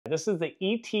This is the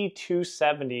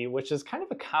ET270, which is kind of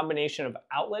a combination of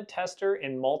outlet tester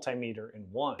and multimeter in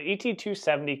one. The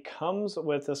ET270 comes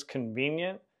with this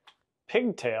convenient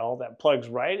pigtail that plugs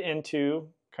right into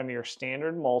kind of your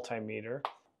standard multimeter.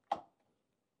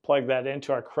 Plug that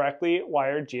into our correctly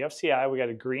wired GFCI. We got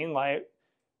a green light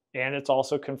and it's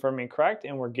also confirming correct,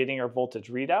 and we're getting our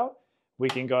voltage readout. We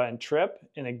can go ahead and trip,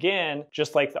 and again,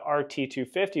 just like the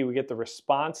RT250, we get the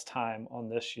response time on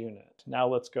this unit. Now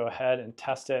let's go ahead and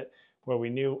test it where we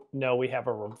know we have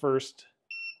a reversed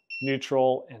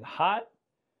neutral and hot,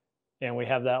 and we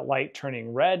have that light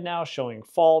turning red now showing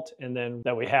fault, and then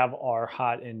that we have our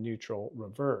hot and neutral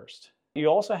reversed. You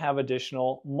also have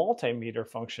additional multimeter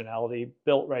functionality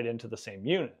built right into the same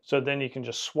unit. So then you can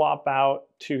just swap out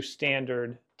two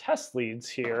standard test leads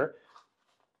here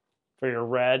for your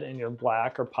red and your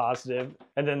black or positive.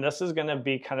 And then this is gonna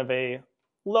be kind of a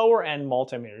lower end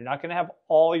multimeter. You're not gonna have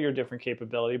all your different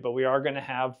capability, but we are gonna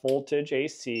have voltage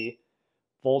AC,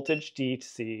 voltage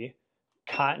DC,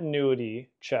 continuity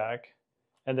check,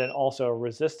 and then also a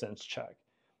resistance check.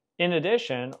 In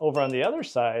addition, over on the other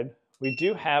side, we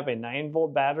do have a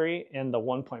 9-volt battery and the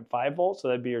 1.5 volt, so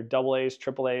that'd be your AA's,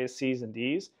 AAA's, C's, and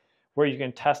D's, where you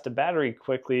can test a battery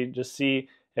quickly to see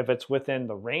if it's within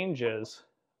the ranges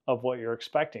of what you're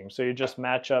expecting. So you just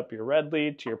match up your red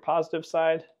lead to your positive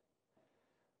side,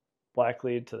 black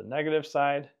lead to the negative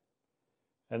side,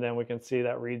 and then we can see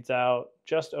that reads out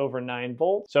just over 9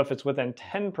 volts. So if it's within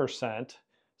 10%,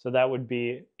 so that would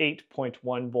be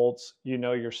 8.1 volts, you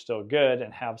know you're still good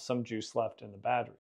and have some juice left in the battery.